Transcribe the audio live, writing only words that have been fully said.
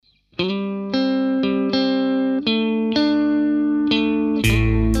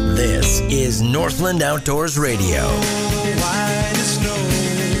is Northland Outdoors Radio.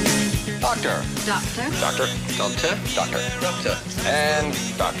 Doctor. Doctor. Doctor. Doctor. Doctor. Doctor. And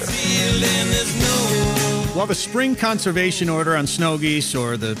doctor. We'll have a spring conservation order on snow geese,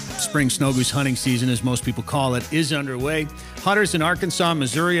 or the spring snow goose hunting season, as most people call it, is underway. Hunters in Arkansas and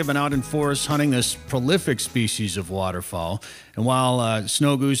Missouri have been out in forests hunting this prolific species of waterfowl. And while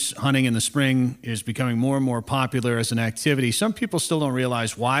snow goose hunting in the spring is becoming more and more popular as an activity, some people still don't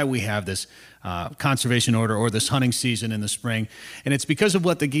realize why we have this conservation order or this hunting season in the spring. And it's because of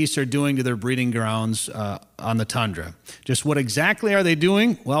what the geese are doing to their breeding grounds on the tundra. Just what exactly are they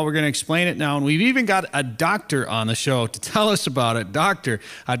doing? Well, we're going to explain it now. And we've even got a doctor on the show to tell us about it. Dr.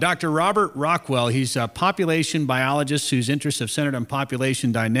 Robert Rockwell. He's a population biologist whose interests have centered on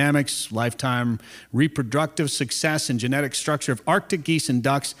population dynamics, lifetime reproductive success, and genetic structure of Arctic geese and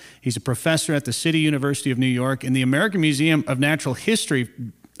ducks. He's a professor at the City University of New York and the American Museum of Natural History.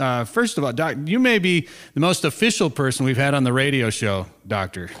 First of all, Doc, you may be the most official person we've had on the radio show,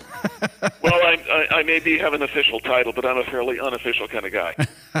 Doctor. Well, I may have an official title, but I'm a fairly unofficial kind of guy.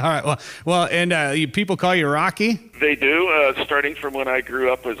 All right. Well, and people call you Rocky? They do, starting from when I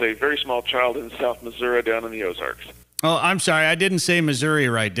grew up as a very small child in South Missouri down in the Ozarks. Oh, I'm sorry. I didn't say Missouri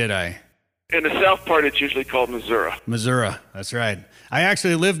right, did I? In the south part, it's usually called Missouri. Missouri, that's right. I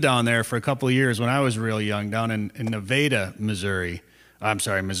actually lived down there for a couple of years when I was real young, down in Nevada, Missouri. I'm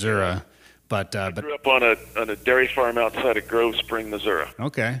sorry, Missouri. But I grew up on a dairy farm outside of Grove Spring, Missouri.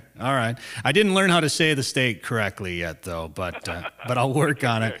 Okay, all right. I didn't learn how to say the state correctly yet, though, but I'll work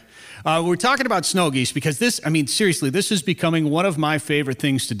on it. We're talking about snow geese because seriously, this is becoming one of my favorite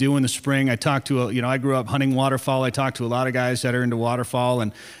things to do in the spring. I grew up hunting waterfowl. I talked to a lot of guys that are into waterfowl,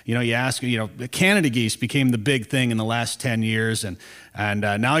 and you ask, the Canada geese became the big thing in the last 10 years, and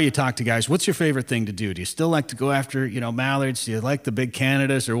now you talk to guys, what's your favorite thing to do? Do you still like to go after, mallards? Do you like the big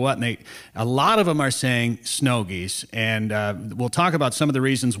Canadas or what? And a lot of them are saying snow geese, and we'll talk about some of the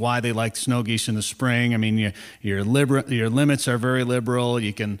reasons why they like snow geese in the spring. I mean, your limits are very liberal.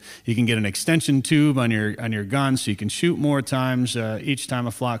 You can get an extension tube on your gun, so you can shoot more times each time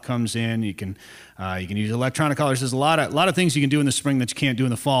a flock comes in. You can use electronic collars. There's a lot of things you can do in the spring that you can't do in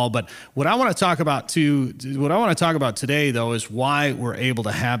the fall. But what I want to talk about today, though, is why we're able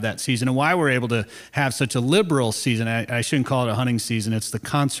to have that season and why we're able to have such a liberal season. I shouldn't call it a hunting season. It's the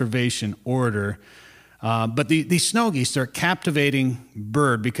conservation order. But these snow geese are a captivating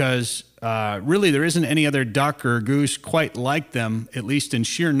bird because really there isn't any other duck or goose quite like them, at least in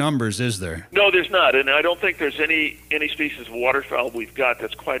sheer numbers, is there? No, there's not. And I don't think there's any species of waterfowl we've got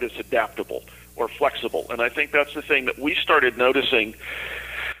that's quite as adaptable or flexible. And I think that's the thing that we started noticing,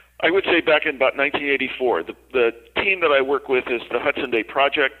 I would say back in about 1984. The team that I work with is the Hudson Bay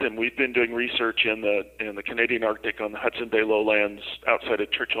Project, and we've been doing research in the Canadian Arctic on the Hudson Bay lowlands outside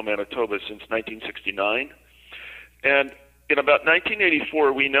of Churchill, Manitoba since 1969. And in about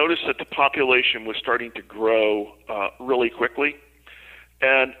 1984, we noticed that the population was starting to grow really quickly.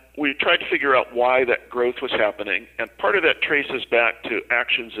 And we tried to figure out why that growth was happening. And part of that traces back to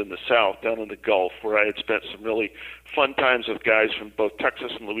actions in the South, down in the Gulf, where I had spent some really fun times with guys from both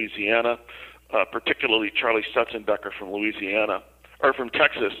Texas and Louisiana, particularly Charlie Stutzenbecker from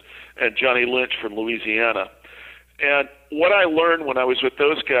Texas, and Johnny Lynch from Louisiana. And what I learned when I was with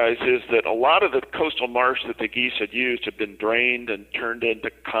those guys is that a lot of the coastal marsh that the geese had used had been drained and turned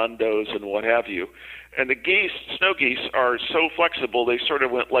into condos and what have you. And the snow geese are so flexible, they sort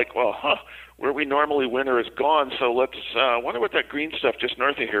of went like, where we normally winter is gone, so let's wonder what that green stuff just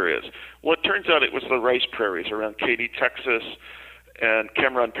north of here is. Well, it turns out it was the rice prairies around Katy, Texas, and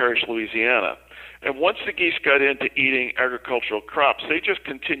Cameron Parish, Louisiana. And once the geese got into eating agricultural crops, they just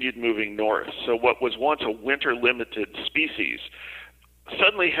continued moving north. So what was once a winter-limited species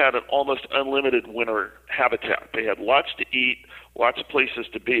suddenly had an almost unlimited winter habitat. They had lots to eat, lots of places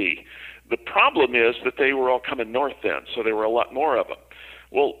to be. The problem is that they were all coming north then, so there were a lot more of them.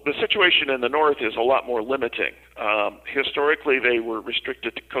 Well, the situation in the north is a lot more limiting. Historically, they were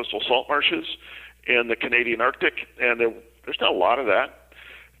restricted to coastal salt marshes in the Canadian Arctic, and there's not a lot of that.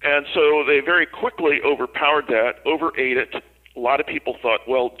 And so they very quickly overpowered that, overate it. A lot of people thought,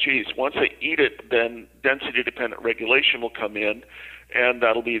 well, geez, once they eat it, then density-dependent regulation will come in, and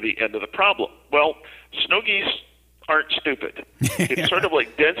that'll be the end of the problem. Well, snow geese aren't stupid. It's sort of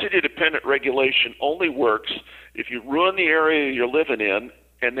like density-dependent regulation only works if you ruin the area you're living in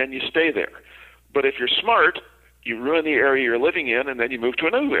and then you stay there. But if you're smart, you ruin the area you're living in and then you move to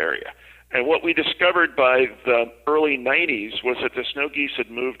a new area. And what we discovered by the early 90s was that the snow geese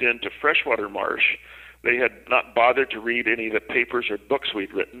had moved into freshwater marsh. They had not bothered to read any of the papers or books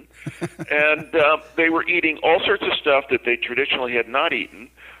we'd written. And they were eating all sorts of stuff that they traditionally had not eaten.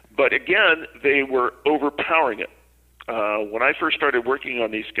 But again, they were overpowering it. When I first started working on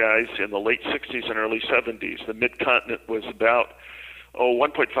these guys in the late 60s and early 70s, the mid-continent was about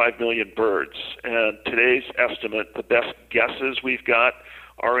 1.5 million birds. And today's estimate, the best guesses we've got,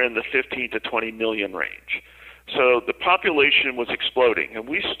 are in the 15 to 20 million range. So the population was exploding, and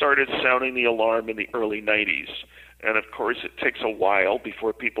we started sounding the alarm in the early 90s. And of course, it takes a while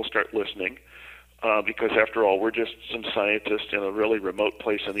before people start listening, because after all, we're just some scientists in a really remote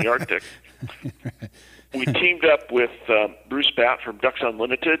place in the Arctic. We teamed up with Bruce Batt from Ducks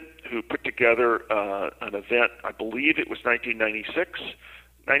Unlimited, who put together an event, I believe it was 96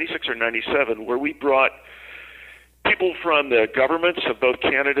 or 97, where we brought people from the governments of both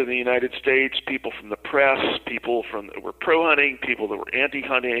Canada and the United States, people from the press, people that were pro-hunting, people that were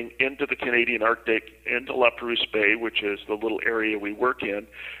anti-hunting, into the Canadian Arctic, into La Perouse Bay, which is the little area we work in,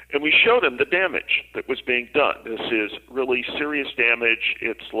 and we showed them the damage that was being done. This is really serious damage.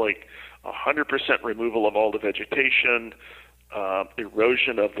 It's like 100% removal of all the vegetation,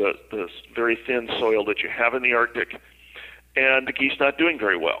 erosion of the very thin soil that you have in the Arctic, and the geese not doing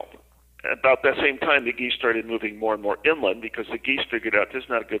very well. About that same time, the geese started moving more and more inland because the geese figured out this is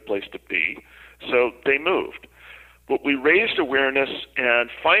not a good place to be, so they moved. But we raised awareness,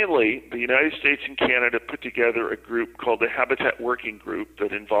 and finally, the United States and Canada put together a group called the Habitat Working Group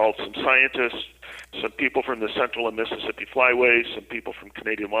that involved some scientists, some people from the Central and Mississippi Flyways, some people from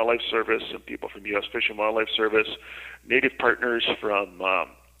Canadian Wildlife Service, some people from U.S. Fish and Wildlife Service, native partners from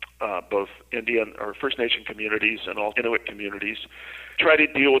both Indian or First Nation communities and all Inuit communities, try to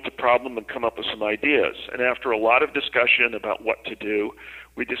deal with the problem and come up with some ideas. And after a lot of discussion about what to do,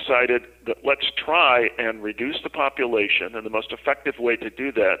 we decided that let's try and reduce the population, and the most effective way to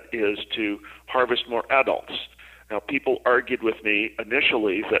do that is to harvest more adults. Now, people argued with me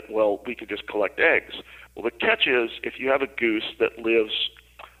initially that, well, we could just collect eggs. Well, the catch is, if you have a goose that lives,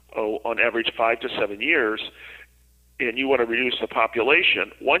 on average 5 to 7 years, and you want to reduce the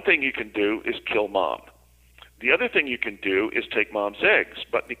population, one thing you can do is kill mom. The other thing you can do is take mom's eggs,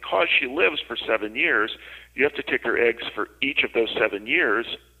 but because she lives for 7 years, you have to take her eggs for each of those 7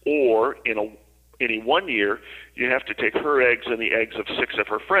 years, or in any 1 year, you have to take her eggs and the eggs of 6 of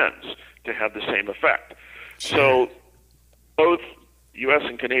her friends to have the same effect. So both U.S.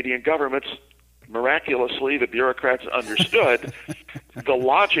 and Canadian governments, miraculously, the bureaucrats understood the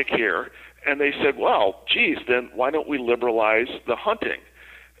logic here, and they said, well, geez, then why don't we liberalize the hunting?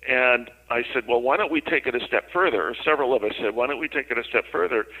 And I said, well, why don't we take it a step further? Or several of us said, why don't we take it a step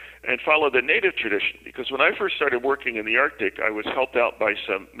further and follow the native tradition? Because when I first started working in the Arctic, I was helped out by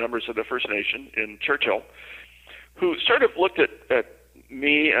some members of the First Nation in Churchill who sort of looked at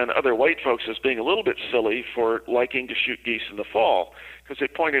me and other white folks as being a little bit silly for liking to shoot geese in the fall, because they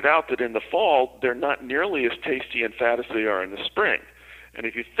pointed out that in the fall, they're not nearly as tasty and fat as they are in the spring. And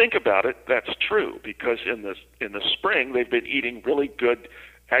if you think about it, that's true, because in the spring, they've been eating really good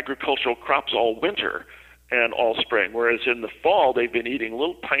agricultural crops all winter and all spring, whereas in the fall, they've been eating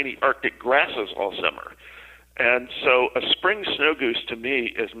little tiny Arctic grasses all summer. And so a spring snow goose, to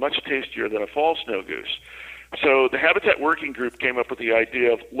me, is much tastier than a fall snow goose. So the Habitat Working Group came up with the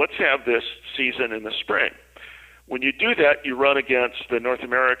idea of, let's have this season in the spring. When you do that, you run against the North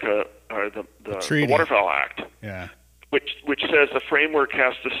America, or the Waterfowl Act, which says the framework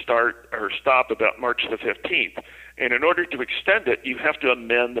has to start or stop about March the 15th. And in order to extend it, you have to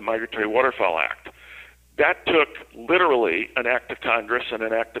amend the Migratory Waterfowl Act. That took literally an act of Congress and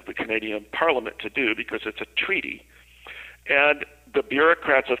an act of the Canadian Parliament to do, because it's a treaty. And the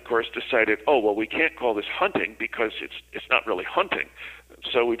bureaucrats, of course, decided, oh, well, we can't call this hunting because it's not really hunting.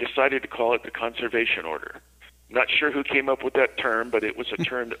 So we decided to call it the Conservation Order. Not sure who came up with that term, but it was a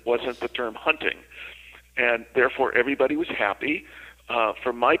term that wasn't the term hunting. And therefore, everybody was happy.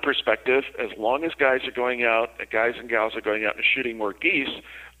 From my perspective, as long as guys and gals are going out and shooting more geese,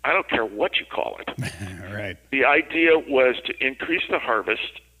 I don't care what you call it. Right. The idea was to increase the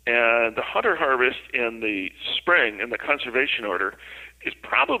harvest, and the hunter harvest in the spring in the Conservation Order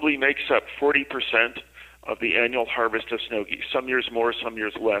probably makes up 40% of the annual harvest of snow geese. Some years more, some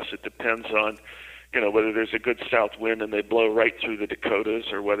years less. It depends on whether there's a good south wind and they blow right through the Dakotas,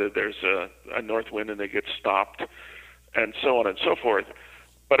 or whether there's a north wind and they get stopped, and so on and so forth.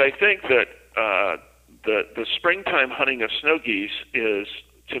 But I think that the springtime hunting of snow geese is,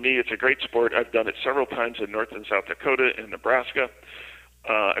 to me, it's a great sport. I've done it several times in North and South Dakota and Nebraska.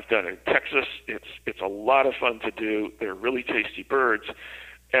 I've done it in Texas. It's a lot of fun to do. They're really tasty birds.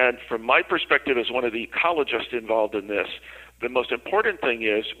 And from my perspective as one of the ecologists involved in this, the most important thing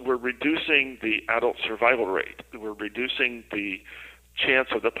is we're reducing the adult survival rate. We're reducing the chance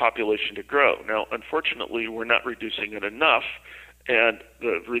of the population to grow. Now, unfortunately, we're not reducing it enough, And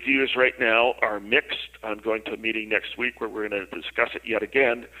the reviews right now are mixed. I'm going to a meeting next week where we're going to discuss it yet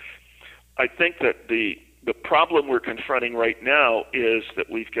again. I think that the problem we're confronting right now is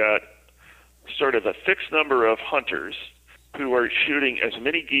that we've got sort of a fixed number of hunters who are shooting as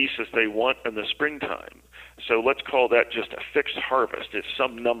many geese as they want in the springtime. So let's call that just a fixed harvest. It's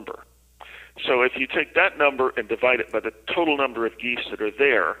some number. So if you take that number and divide it by the total number of geese that are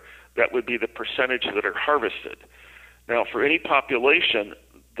there, that would be the percentage that are harvested. Now, for any population,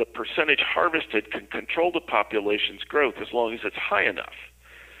 the percentage harvested can control the population's growth as long as it's high enough.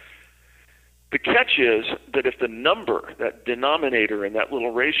 The catch is that if the number, that denominator in that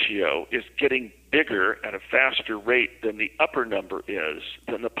little ratio, is getting bigger at a faster rate than the upper number is,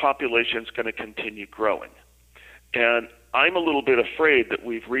 then the population's going to continue growing. And I'm a little bit afraid that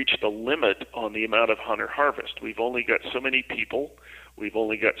we've reached a limit on the amount of hunter harvest. We've only got so many people. We've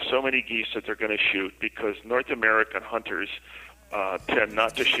only got so many geese that they're going to shoot because North American hunters tend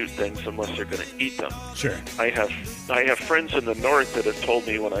not to shoot things unless they're going to eat them. Sure. I have friends in the north that have told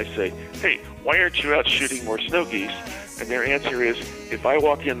me when I say, hey, why aren't you out shooting more snow geese? And their answer is, if I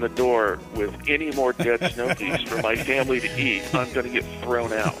walk in the door with any more dead snow geese for my family to eat, I'm going to get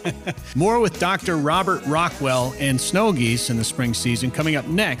thrown out. More with Dr. Robert Rockwell and snow geese in the spring season coming up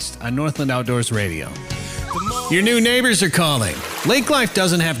next on Northland Outdoors Radio. Your new neighbors are calling. Lake life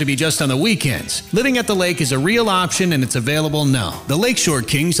doesn't have to be just on the weekends. Living at the lake is a real option and it's available now. The Lakeshore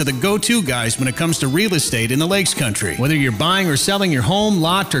Kings are the go-to guys when it comes to real estate in the Lakes Country. Whether you're buying or selling your home,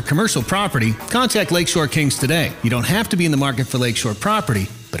 lot, or commercial property, contact Lakeshore Kings today. You don't have to be in the market for lakeshore property,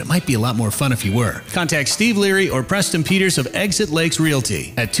 but it might be a lot more fun if you were. Contact Steve Leary or Preston Peters of Exit Lakes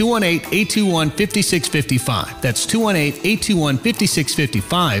Realty at 218-821-5655. That's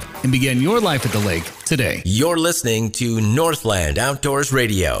 218-821-5655 and begin your life at the lake today. You're listening to Northland Outdoors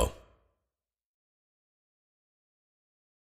Radio.